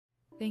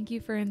Thank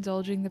you for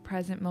indulging the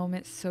present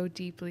moment so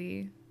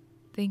deeply.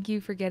 Thank you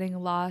for getting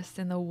lost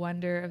in the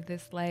wonder of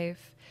this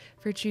life,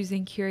 for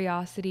choosing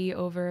curiosity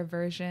over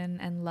aversion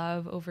and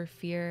love over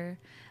fear.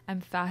 I'm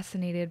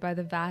fascinated by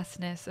the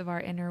vastness of our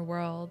inner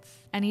worlds.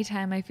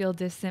 Anytime I feel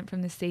distant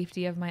from the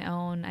safety of my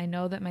own, I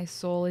know that my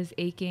soul is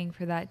aching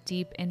for that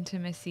deep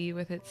intimacy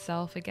with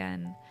itself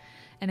again.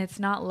 And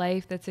it's not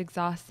life that's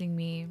exhausting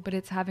me, but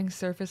it's having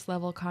surface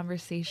level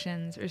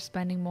conversations or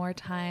spending more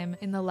time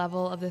in the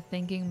level of the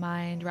thinking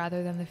mind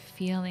rather than the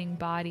feeling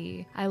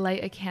body. I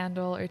light a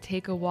candle or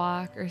take a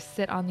walk or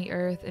sit on the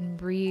earth and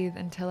breathe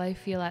until I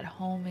feel at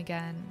home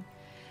again.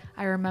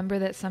 I remember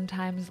that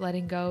sometimes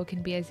letting go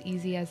can be as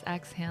easy as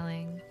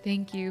exhaling.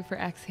 Thank you for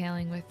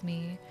exhaling with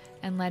me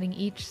and letting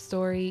each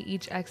story,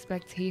 each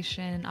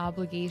expectation and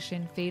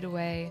obligation fade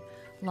away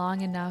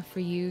long enough for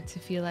you to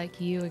feel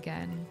like you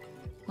again.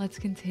 Let's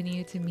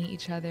continue to meet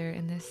each other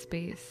in this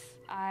space.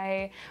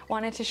 I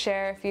wanted to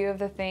share a few of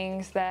the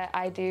things that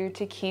I do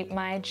to keep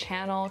my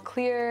channel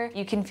clear.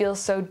 You can feel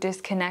so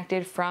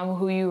disconnected from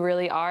who you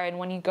really are, and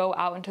when you go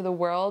out into the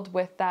world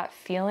with that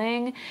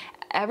feeling,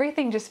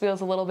 everything just feels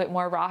a little bit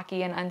more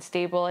rocky and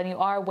unstable, and you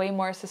are way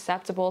more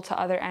susceptible to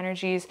other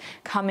energies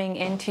coming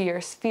into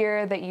your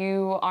sphere that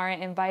you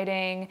aren't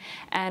inviting.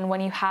 And when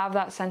you have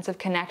that sense of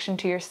connection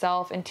to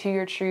yourself and to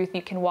your truth,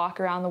 you can walk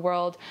around the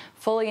world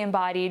fully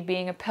embodied,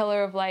 being a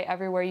pillar of light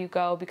everywhere you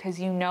go, because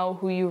you know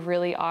who you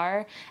really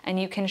are, and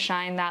you can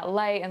shine that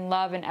light and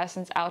love and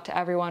essence out to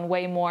everyone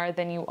way more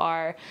than you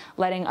are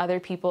letting other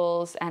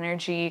people's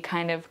energy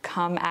kind of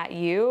come at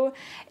you.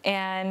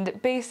 And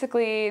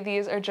basically,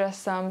 these are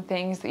just some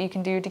things that you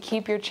can do to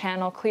keep your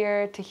channel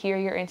clear, to hear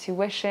your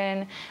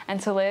intuition,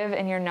 and to live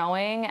in your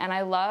knowing. And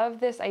I love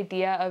this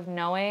idea of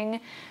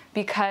knowing,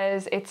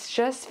 because it's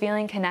just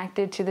feeling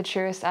connected to the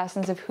truest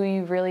essence of who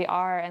you really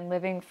are and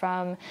living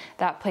from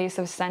that place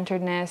of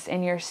centeredness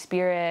in your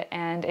spirit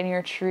and in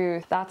your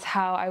truth. That's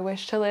how I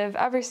wish to live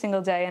every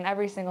single day and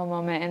every single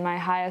moment, in my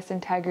highest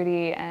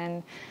integrity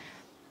and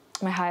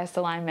my highest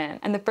alignment.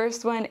 And the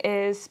first one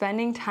is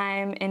spending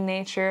time in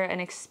nature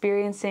and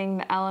experiencing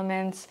the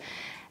elements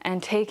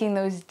and taking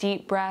those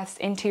deep breaths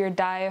into your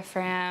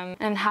diaphragm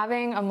and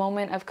having a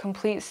moment of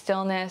complete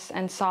stillness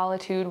and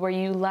solitude where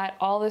you let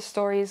all the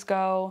stories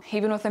go,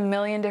 even with a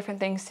million different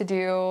things to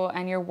do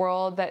and your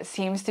world that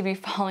seems to be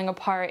falling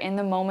apart. In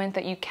the moment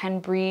that you can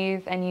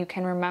breathe and you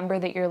can remember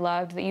that you're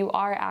loved, that you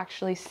are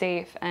actually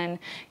safe, and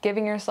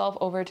giving yourself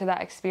over to that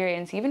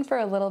experience, even for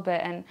a little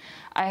bit. And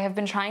I have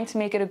been trying to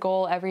make it a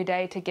goal every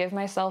day to give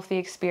myself the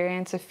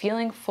experience of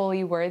feeling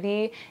fully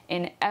worthy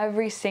in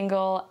every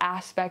single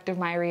aspect of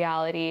my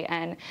reality.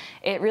 And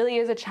it really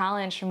is a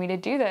challenge for me to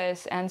do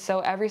this. And so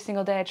every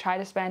single day I try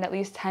to spend at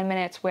least 10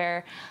 minutes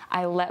where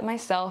I let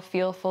myself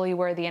feel fully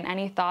worthy, and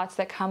any thoughts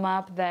that come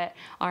up that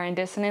are in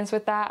dissonance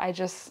with that, I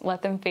just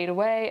let them fade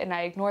away and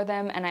I ignore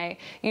them. And I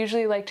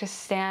usually like to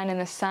stand in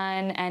the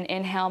sun and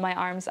inhale my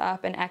arms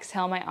up and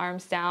exhale my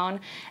arms down,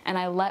 and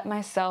I let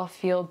myself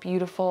feel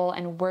beautiful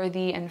and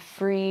worthy and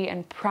free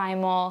and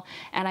primal,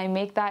 and I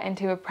make that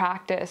into a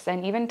practice.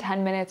 And even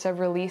 10 minutes of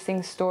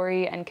releasing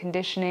story and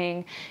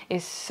conditioning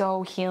is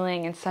so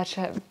healing and such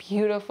a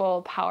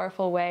beautiful,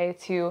 powerful way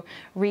to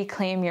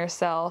reclaim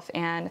yourself.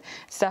 And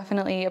it's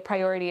definitely a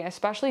priority,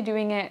 especially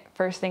doing it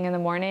first thing in the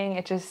morning.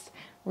 It just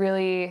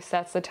really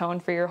sets the tone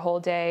for your whole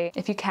day.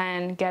 If you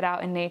can, get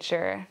out in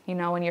nature. You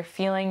know, when you're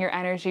feeling your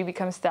energy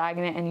become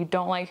stagnant and you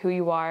don't like who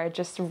you are,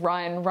 just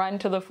run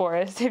to the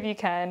forest if you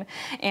can.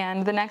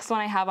 And the next one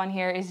I have on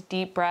here is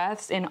deep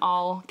breaths, in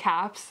all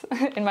caps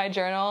in my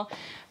journal,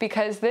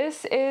 because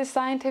this is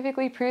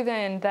scientifically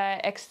proven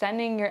that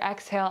extending your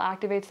exhale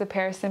activates the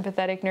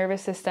parasympathetic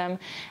nervous system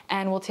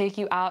and will take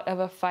you out of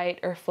a fight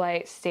or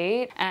flight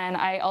state. And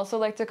I also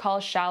like to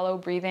call shallow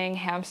breathing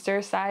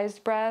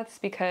hamster-sized breaths,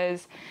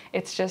 because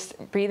it's just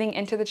breathing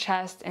into the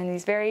chest in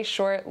these very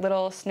short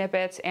little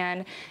snippets.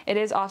 And it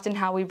is often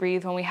how we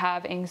breathe when we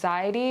have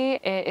anxiety.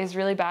 It is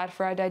really bad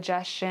for our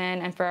digestion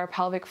and for our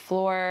pelvic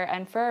floor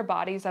and for our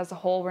bodies as a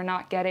whole. We're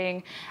not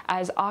getting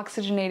as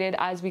oxygenated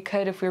as we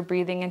could if we were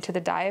breathing into the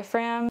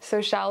diaphragm.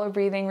 So shallow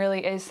breathing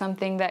really is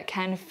something that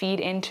can feed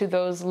into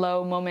those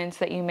low moments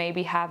that you may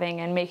be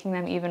having and making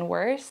them even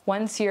worse.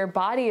 Once your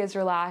body is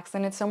relaxed,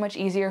 then it's so much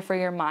easier for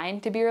your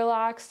mind to be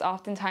relaxed.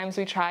 Oftentimes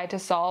we try to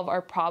solve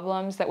our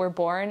problems that were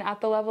born at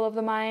the level of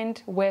the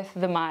mind with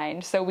the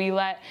mind. So we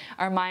let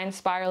our mind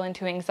spiral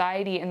into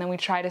anxiety, and then we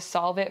try to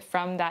solve it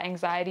from that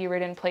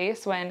anxiety-ridden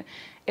place, when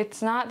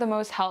it's not the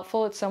most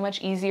helpful. It's so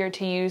much easier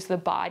to use the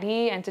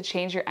body and to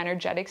change your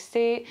energetic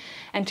state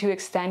and to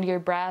extend your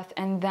breath,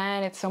 and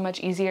then it's so much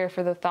easier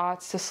for the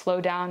thoughts to slow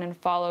down and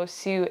follow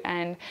suit.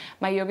 And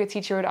my yoga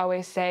teacher would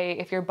always say,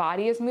 if your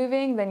body is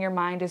moving, then your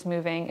mind is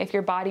moving. If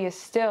your body is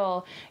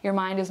still, your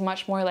mind is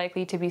much more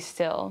likely to be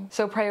still.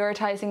 So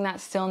prioritizing that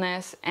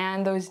stillness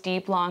and those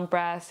deep, long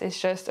breaths is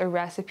just a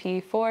recipe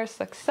for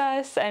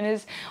success, and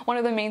is one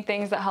of the main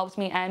things that helps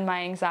me end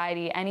my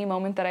anxiety. Any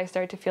moment that I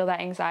start to feel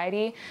that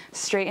anxiety,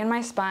 straighten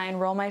my spine,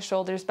 roll my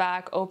shoulders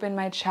back, open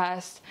my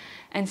chest,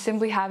 and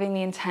simply having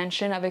the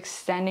intention of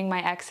extending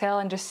my exhale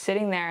and just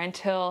sitting there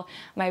until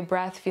my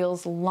breath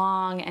feels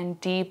long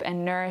and deep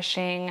and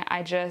nourishing.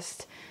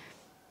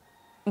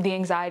 The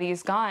anxiety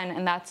is gone,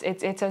 and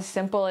it's as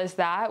simple as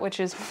that, which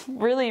is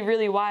really,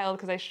 really wild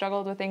because I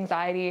struggled with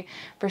anxiety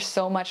for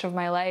so much of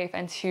my life,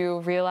 and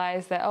to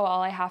realize that, oh,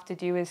 all I have to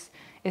do is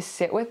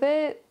sit with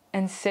it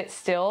and sit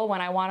still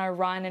when I want to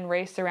run and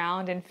race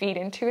around and feed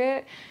into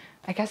it.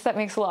 I guess that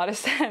makes a lot of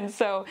sense.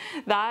 So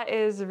that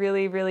is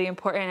really, really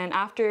important. And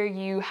after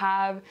you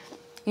have,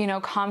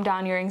 calm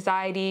down your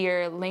anxiety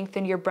or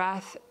lengthen your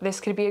breath, this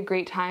could be a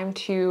great time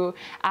to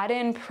add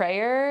in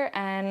prayer.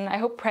 And I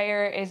hope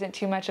prayer isn't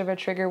too much of a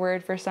trigger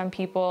word for some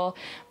people,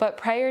 but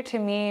prayer to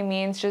me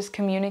means just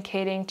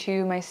communicating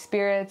to my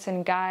spirits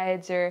and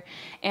guides or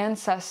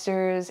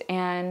ancestors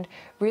and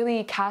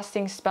really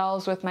casting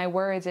spells with my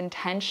words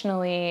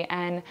intentionally.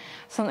 And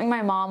something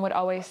my mom would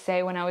always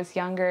say when I was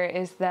younger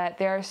is that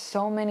there are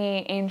so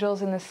many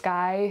angels in the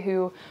sky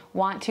who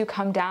want to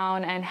come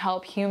down and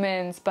help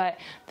humans, but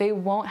they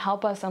won't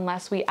help us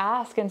unless we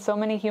ask. And so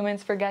many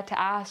humans forget to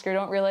ask or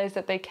don't realize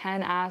that they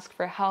can ask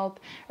for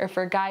help or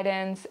for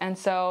guidance. And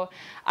so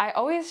I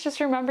always just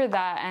remember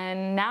that.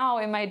 And now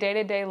in my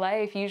day-to-day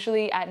life,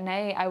 usually at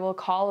night, I will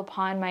call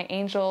upon my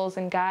angels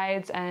and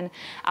guides and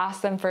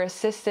ask them for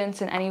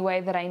assistance in any way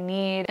that I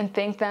need, and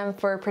thank them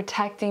for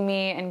protecting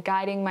me and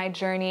guiding my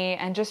journey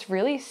and just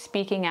really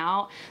speaking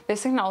out.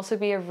 This can also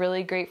be a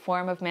really great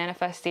form of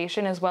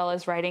manifestation, as well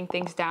as writing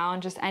things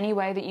down. Just any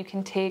way that you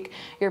can take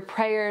your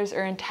prayers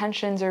or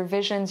intentions or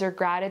visions or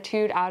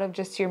gratitude out of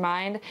just your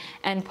mind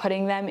and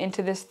putting them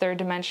into this third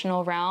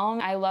dimensional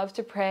realm. I love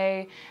to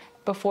pray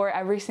before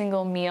every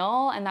single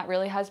meal, and that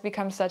really has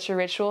become such a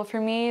ritual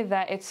for me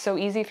that it's so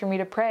easy for me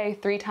to pray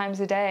 3 times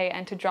a day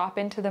and to drop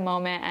into the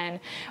moment. And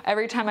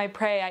every time I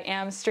pray, I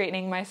am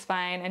straightening my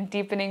spine and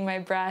deepening my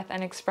breath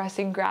and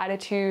expressing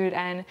gratitude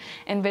and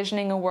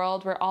envisioning a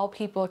world where all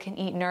people can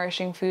eat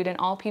nourishing food and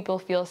all people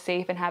feel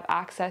safe and have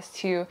access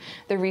to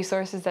the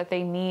resources that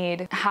they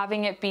need.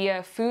 Having it be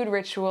a food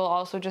ritual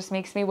also just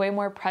makes me way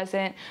more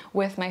present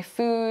with my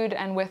food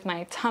and with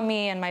my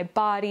tummy and my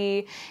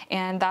body,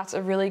 and that's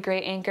a really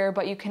great anchor.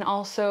 But you can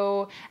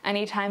also,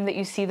 anytime that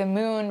you see the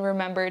moon,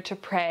 remember to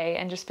pray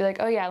and just be like,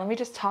 oh yeah, let me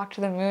just talk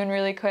to the moon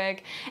really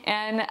quick.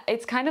 And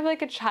it's kind of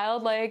like a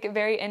childlike,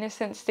 very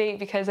innocent state,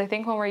 because I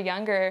think when we're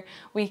younger,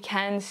 we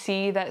can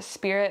see that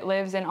spirit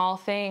lives in all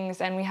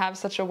things, and we have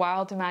such a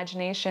wild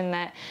imagination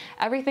that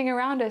everything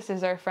around us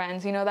is our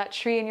friends. That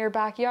tree in your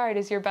backyard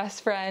is your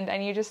best friend,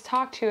 and you just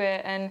talk to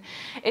it, and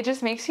it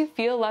just makes you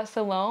feel less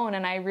alone.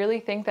 And I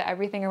really think that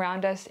everything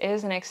around us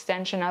is an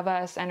extension of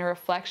us and a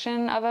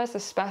reflection of us,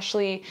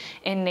 especially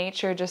in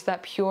nature, just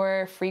that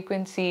pure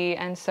frequency.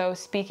 And so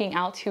speaking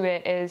out to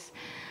it is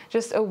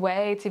just a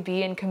way to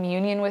be in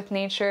communion with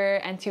nature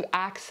and to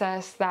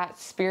access that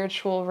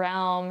spiritual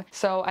realm.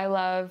 So I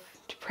love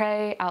to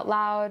pray out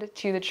loud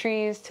to the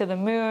trees, to the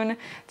moon,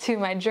 to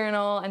my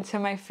journal, and to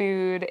my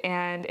food.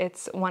 And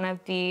it's one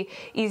of the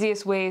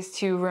easiest ways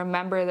to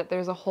remember that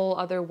there's a whole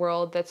other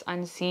world that's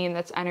unseen,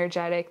 that's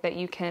energetic, that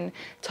you can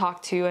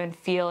talk to and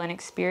feel and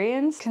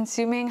experience.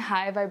 Consuming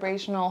high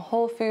vibrational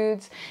whole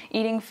foods,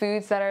 eating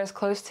foods that are as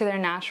close to their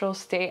natural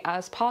state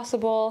as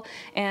possible,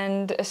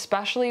 and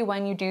especially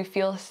when you do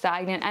feel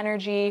stagnant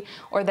energy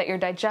or that your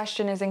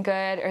digestion isn't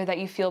good or that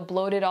you feel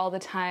bloated all the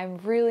time,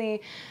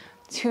 really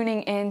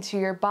tuning into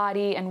your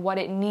body and what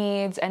it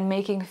needs, and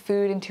making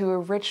food into a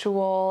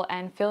ritual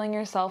and filling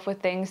yourself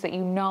with things that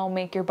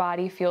make your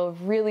body feel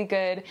really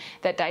good,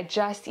 that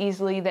digest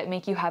easily, that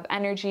make you have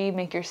energy,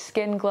 make your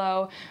skin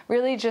glow.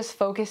 Really just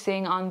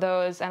focusing on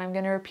those. And I'm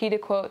going to repeat a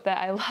quote that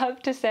I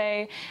love to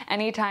say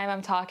anytime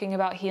I'm talking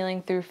about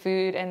healing through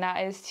food, and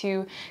that is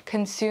to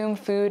consume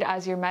food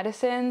as your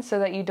medicine so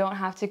that you don't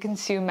have to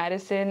consume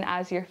medicine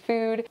as your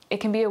food.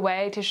 It can be a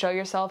way to show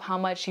yourself how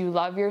much you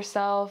love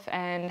yourself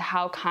and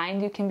how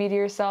kind you can be to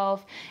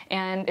yourself.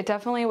 And it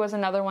definitely was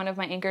another one of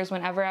my anchors.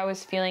 Whenever I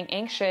was feeling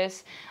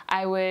anxious,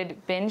 I would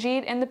binge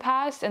eat in the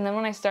past, and then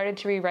when I started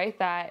to rewrite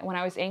that, when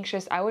I was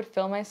anxious, I would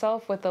fill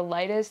myself with the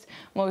lightest,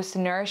 most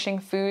nourishing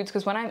foods,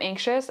 because when I'm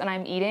anxious and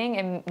I'm eating,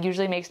 it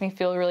usually makes me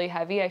feel really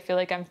heavy. I feel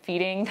like I'm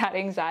feeding that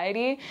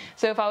anxiety.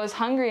 So if I was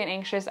hungry and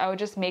anxious, I would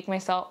just make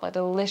myself a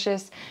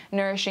delicious,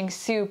 nourishing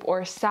soup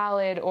or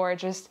salad or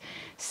just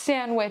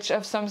sandwich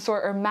of some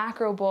sort or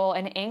macro bowl,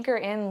 and anchor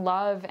in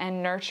love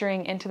and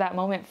nurturing into that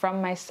moment from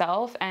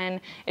myself.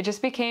 And it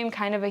just became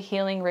kind of a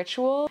healing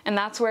ritual. And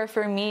that's where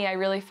for me, I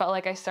really felt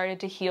like I started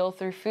to heal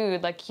through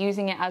food, like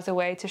using it as a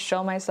way to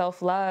show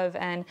myself love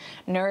and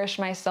nourish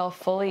myself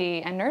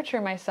fully and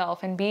nurture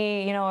myself and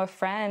be, a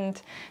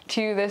friend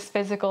to this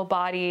physical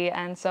body.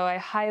 And so I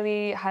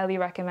highly, highly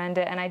recommend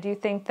it. And I do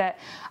think that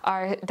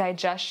our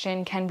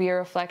digestion can be a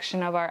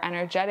reflection of our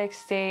energetic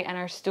state, and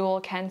our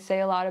stool can say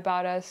a lot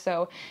about us.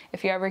 So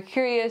if you're ever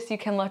curious, you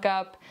can look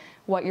up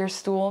what your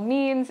stool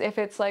means. If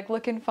it's like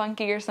looking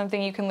funky or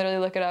something, you can literally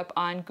look it up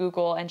on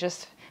Google and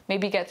just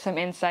maybe get some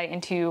insight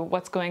into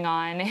what's going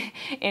on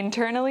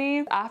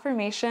internally.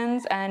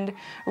 Affirmations and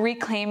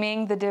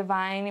reclaiming the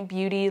divine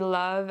beauty,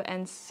 love,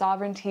 and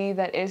sovereignty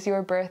that is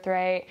your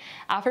birthright.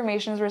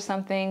 Affirmations were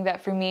something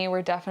that for me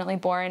were definitely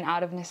born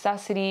out of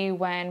necessity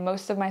when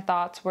most of my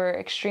thoughts were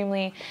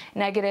extremely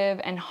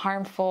negative and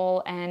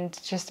harmful and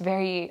just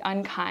very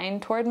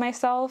unkind toward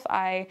myself.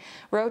 I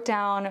wrote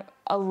down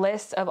a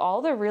list of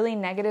all the really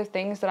negative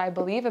things that I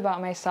believe about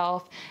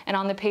myself, and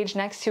on the page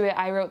next to it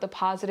I wrote the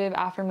positive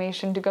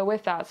affirmation to go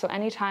with that. So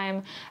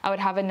anytime I would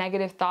have a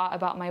negative thought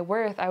about my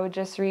worth, I would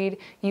just read,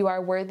 "You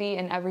are worthy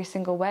in every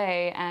single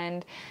way,"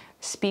 and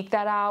speak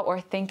that out or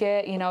think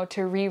it,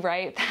 to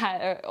rewrite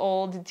that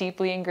old,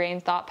 deeply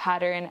ingrained thought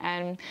pattern.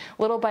 And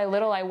little by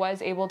little, I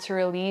was able to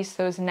release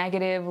those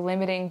negative,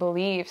 limiting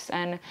beliefs.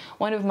 And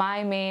one of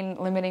my main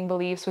limiting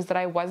beliefs was that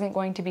I wasn't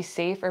going to be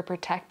safe or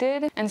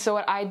protected. And so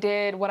what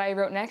I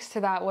wrote next to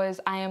that was,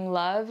 "I am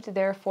loved,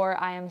 therefore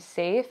I am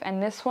safe."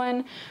 And this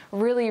one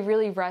really,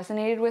 really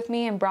resonated with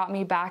me and brought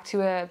me back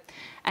to a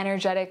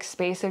energetic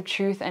space of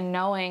truth and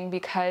knowing,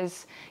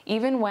 because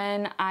even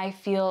when I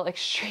feel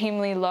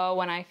extremely low,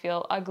 when I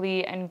feel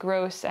ugly and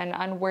gross and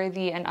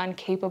unworthy and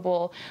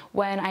incapable,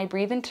 when I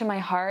breathe into my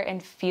heart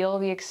and feel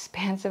the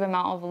expansive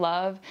amount of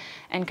love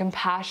and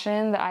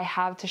compassion that I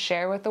have to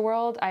share with the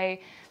world,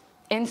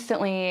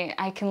 instantly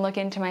I can look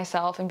into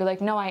myself and be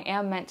like, no, I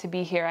am meant to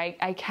be here.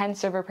 I can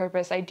serve a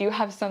purpose. I do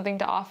have something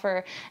to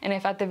offer. And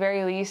if at the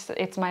very least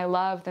it's my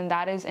love, then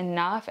that is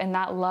enough. And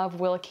that love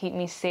will keep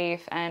me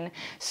safe. And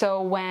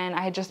so when I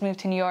had just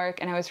moved to New York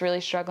and I was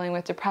really struggling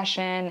with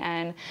depression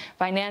and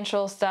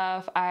financial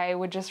stuff, I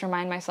would just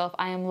remind myself,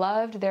 I am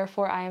loved,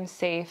 therefore I am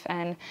safe.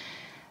 And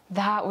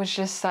that was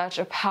just such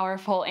a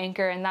powerful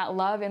anchor, and that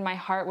love in my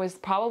heart was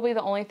probably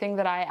the only thing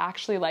that I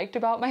actually liked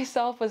about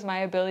myself, was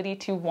my ability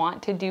to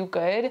want to do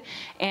good,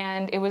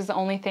 and it was the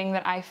only thing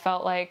that I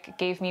felt like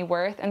gave me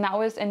worth, and that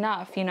was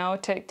enough,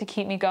 to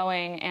keep me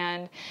going.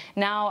 And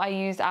now I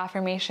use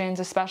affirmations,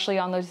 especially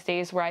on those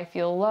days where I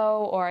feel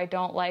low or I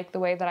don't like the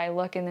way that I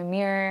look in the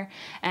mirror,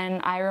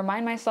 and I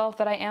remind myself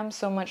that I am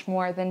so much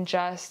more than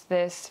just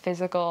this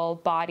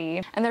physical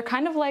body. And they're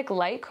kind of like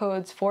light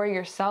codes for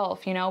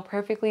yourself,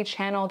 perfectly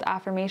channeled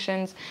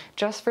affirmations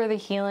just for the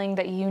healing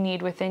that you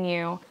need within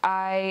you.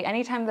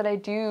 Anytime that I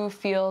do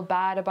feel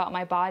bad about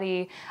my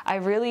body, I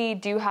really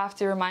do have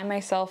to remind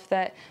myself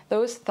that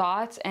those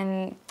thoughts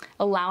and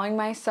allowing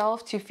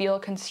myself to feel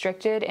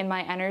constricted in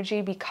my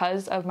energy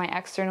because of my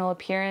external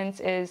appearance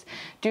is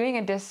doing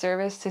a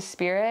disservice to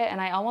spirit.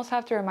 And I almost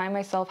have to remind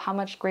myself how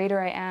much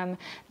greater I am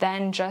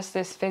than just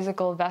this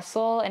physical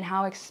vessel, and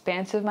how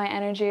expansive my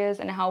energy is,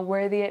 and how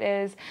worthy it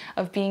is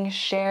of being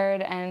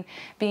shared and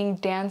being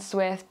danced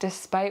with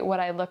despite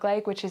what I look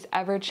like, which is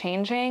ever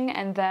changing.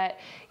 And that,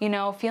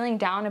 feeling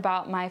down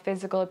about my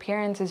physical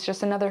appearance is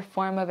just another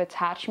form of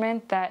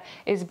attachment that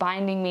is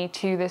binding me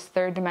to this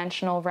third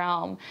dimensional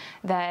realm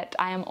that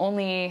I am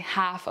only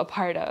half a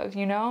part of,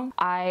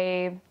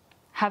 I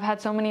have had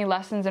so many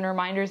lessons and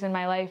reminders in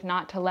my life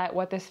not to let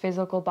what this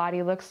physical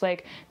body looks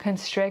like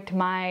constrict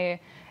my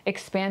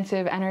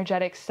expansive,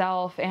 energetic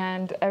self.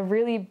 And a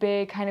really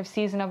big kind of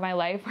season of my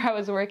life where I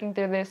was working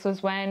through this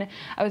was when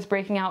I was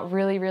breaking out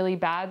really, really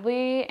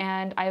badly,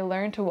 and I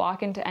learned to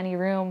walk into any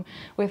room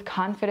with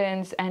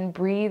confidence and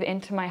breathe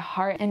into my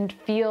heart and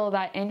feel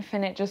that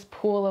infinite just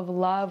pool of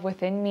love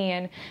within me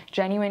and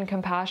genuine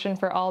compassion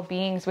for all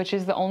beings, which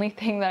is the only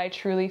thing that I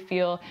truly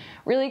feel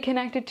really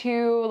connected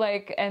to,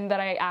 and that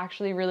I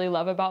actually really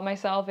love about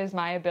myself, is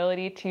my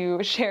ability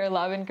to share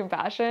love and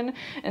compassion.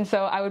 And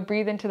so I would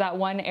breathe into that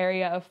one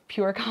area of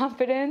pure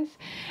confidence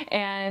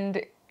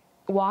and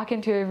walk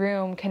into a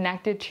room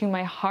connected to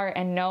my heart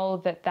and know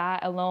that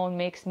that alone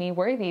makes me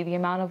worthy, the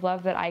amount of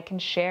love that I can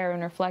share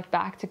and reflect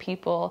back to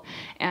people.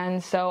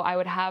 And so I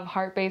would have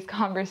heart-based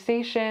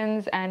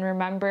conversations and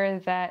remember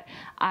that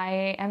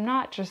I am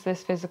not just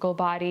this physical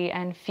body,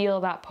 and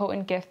feel that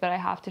potent gift that I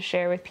have to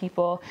share with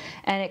people.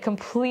 And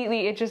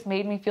it just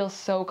made me feel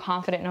so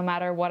confident no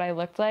matter what I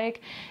looked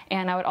like.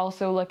 And I would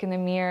also look in the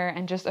mirror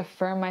and just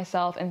affirm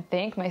myself and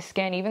thank my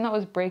skin, even though it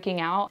was breaking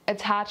out.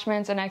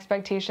 Attachments and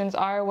expectations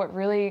are what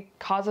really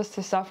cause us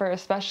to suffer,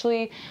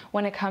 especially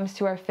when it comes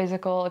to our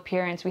physical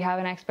appearance. We have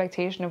an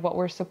expectation of what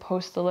we're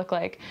supposed to look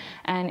like.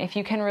 And if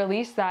you can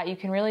release that, you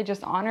can really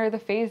just honor the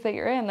phase that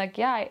you're in.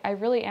 I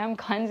really am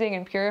cleansing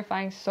and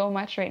purifying so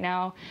much right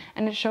now,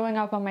 and it's showing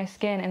up on my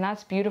skin. And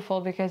that's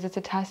beautiful because it's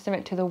a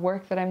testament to the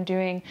work that I'm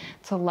doing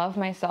to love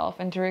myself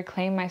and to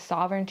reclaim my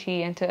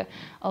sovereignty and to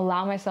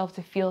allow myself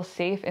to feel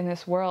safe in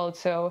this world.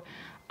 So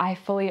I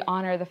fully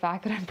honor the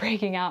fact that I'm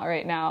breaking out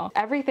right now.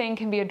 Everything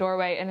can be a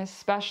doorway, and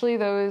especially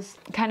those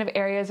kind of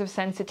areas of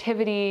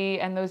sensitivity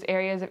and those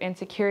areas of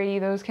insecurity,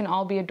 those can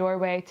all be a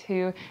doorway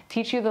to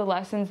teach you the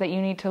lessons that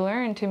you need to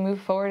learn to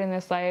move forward in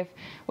this life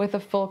with a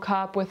full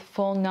cup, with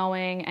full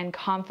knowing and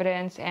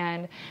confidence.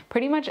 And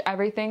pretty much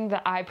everything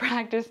that I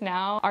practice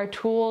now are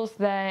tools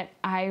that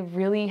I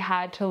really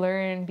had to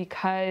learn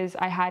because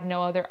I had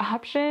no other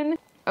option.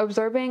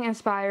 absorbing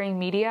inspiring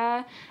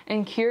media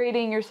and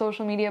curating your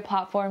social media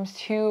platforms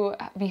to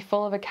be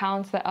full of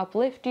accounts that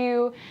uplift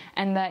you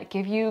and that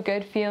give you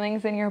good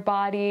feelings in your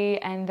body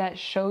and that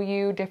show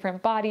you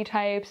different body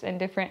types and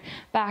different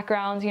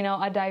backgrounds, you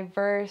know, a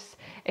diverse,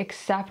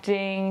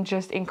 accepting,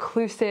 just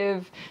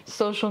inclusive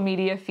social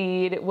media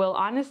feed will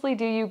honestly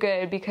do you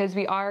good, because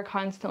we are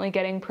constantly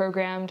getting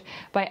programmed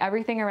by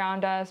everything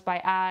around us, by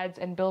ads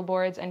and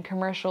billboards and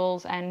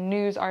commercials and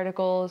news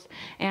articles.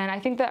 And I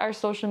think that our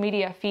social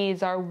media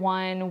feeds are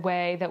one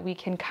way that we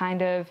can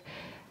kind of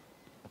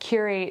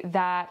curate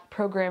that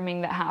programming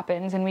that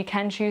happens, and we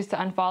can choose to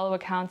unfollow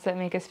accounts that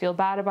make us feel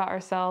bad about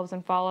ourselves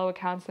and follow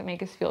accounts that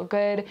make us feel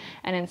good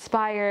and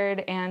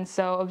inspired. And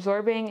so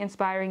absorbing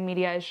inspiring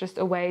media is just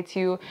a way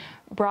to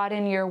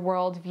broaden your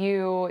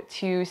worldview,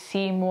 to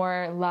see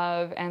more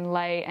love and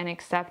light and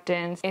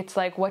acceptance. It's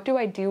like, what do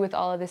I do with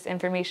all of this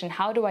information?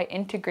 How do I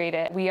integrate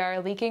it? We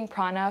are leaking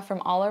prana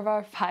from all of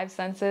our 5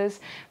 senses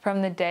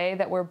from the day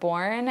that we're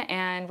born,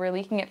 and we're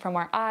leaking it from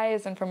our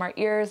eyes and from our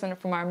ears and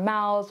from our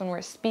mouths when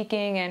we're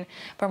speaking and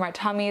from our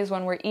tummies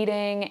when we're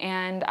eating.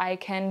 And I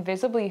can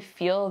visibly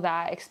feel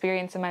that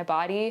experience in my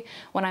body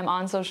when I'm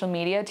on social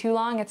media too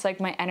long. It's like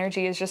my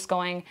energy is just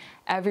going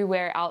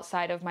everywhere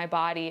outside of my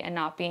body and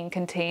not being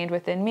contained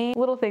within me.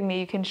 Little thing that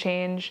you can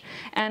change.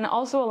 And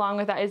also along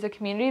with that is a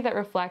community that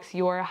reflects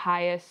your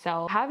highest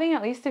self. Having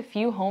at least a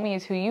few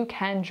homies who you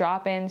can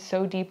drop in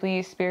so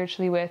deeply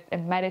spiritually with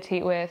and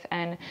meditate with.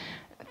 And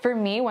for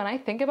me, when I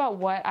think about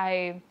what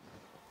I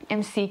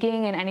am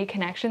seeking in any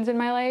connections in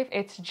my life,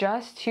 it's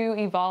just to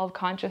evolve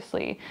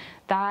consciously.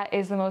 That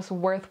is the most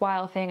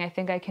worthwhile thing I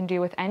think I can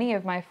do with any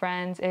of my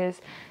friends,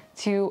 is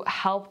to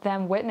help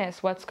them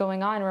witness what's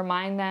going on,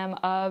 remind them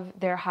of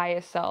their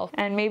highest self.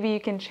 And maybe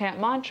you can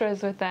chant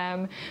mantras with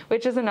them,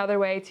 which is another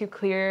way to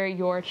clear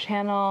your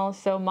channel.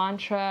 So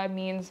mantra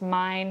means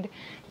mind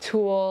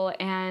tool,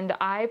 and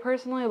I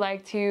personally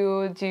like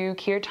to do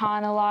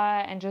kirtan a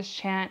lot and just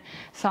chant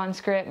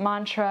Sanskrit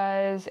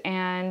mantras,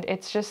 and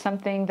it's just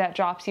something that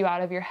drops you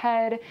out of your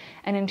head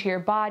and into your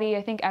body.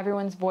 I think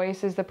everyone's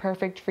voice is the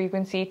perfect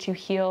frequency to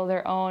heal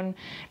their own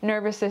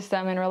nervous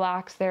system and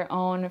relax their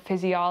own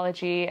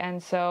physiology.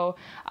 And so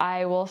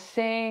I will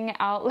sing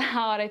out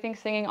loud. I think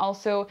singing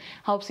also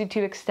helps you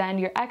to extend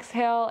your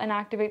exhale and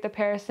activate the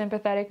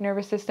parasympathetic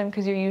nervous system,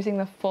 because you're using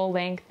the full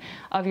length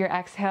of your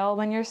exhale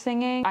when you're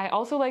singing. I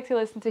also like to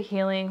listen to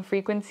healing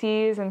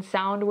frequencies and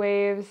sound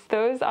waves.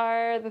 Those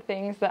are the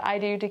things that I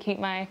do to keep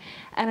my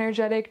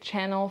energetic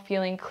channel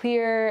feeling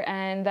clear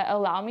and that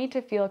allow me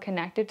to feel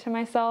connected to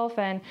myself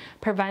and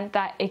prevent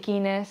that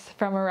ickiness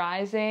from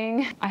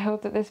arising. I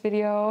hope that this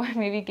video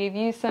maybe gave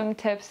you some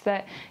tips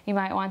that you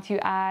might want to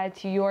add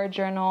to your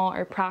journal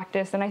or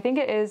practice. And I think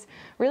it is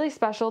really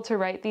special to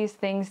write these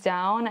things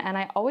down. And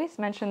I always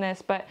mention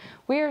this, but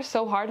we are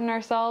so hard on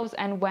ourselves,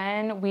 and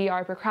when we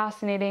are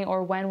procrastinating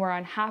or when we're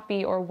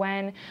unhappy or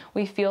when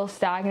we feel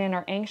stagnant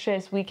or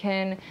anxious, we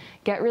can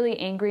get really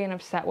angry and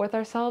upset with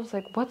ourselves.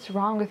 Like, what's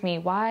wrong with me?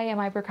 Why am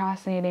I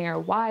procrastinating? Or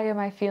why am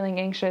I feeling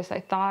anxious? I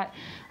thought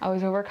I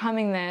was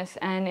overcoming this.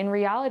 And in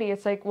reality,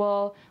 it's like,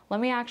 well, let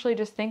me actually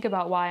just think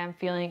about why I'm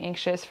feeling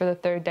anxious for the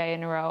 3rd day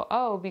in a row.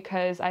 Oh,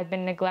 because I've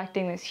been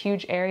neglecting this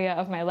huge area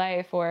of my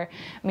life. Or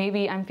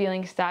maybe I'm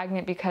feeling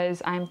stagnant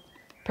because I'm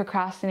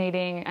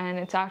procrastinating, and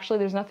it's actually,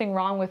 there's nothing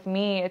wrong with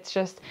me. It's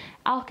just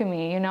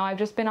alchemy. You know, I've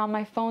just been on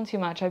my phone too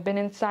much. I've been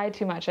inside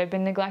too much. I've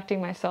been neglecting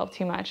myself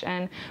too much.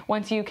 And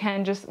once you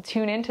can just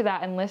tune into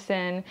that and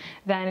listen,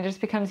 then it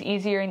just becomes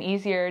easier and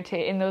easier to,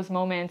 in those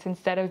moments,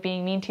 instead of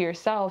being mean to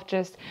yourself,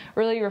 just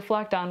really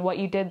reflect on what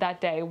you did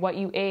that day, what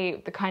you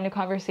ate, the kind of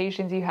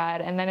conversations you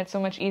had. And then it's so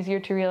much easier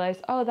to realize,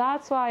 oh,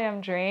 that's why I'm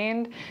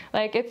drained.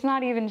 Like, it's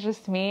not even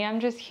just me. I'm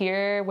just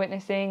here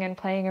witnessing and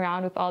playing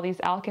around with all these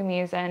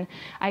alchemies, and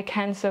I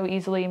can so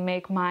easily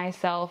make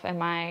myself and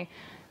my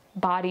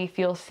body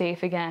feel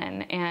safe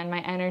again, and my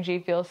energy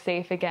feels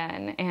safe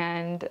again.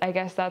 And I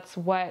guess that's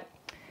what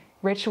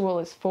ritual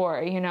is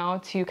for, you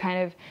know, to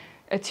kind of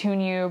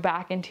attune you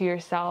back into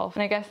yourself.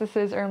 And I guess this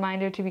is a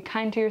reminder to be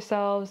kind to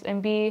yourselves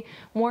and be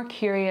more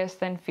curious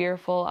than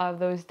fearful of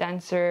those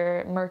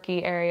denser,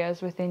 murky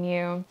areas within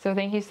you. So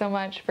thank you so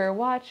much for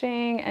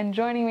watching and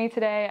joining me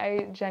today.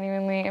 I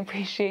genuinely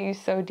appreciate you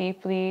so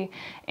deeply,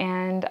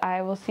 and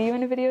I will see you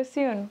in a video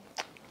soon.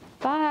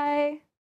 Bye!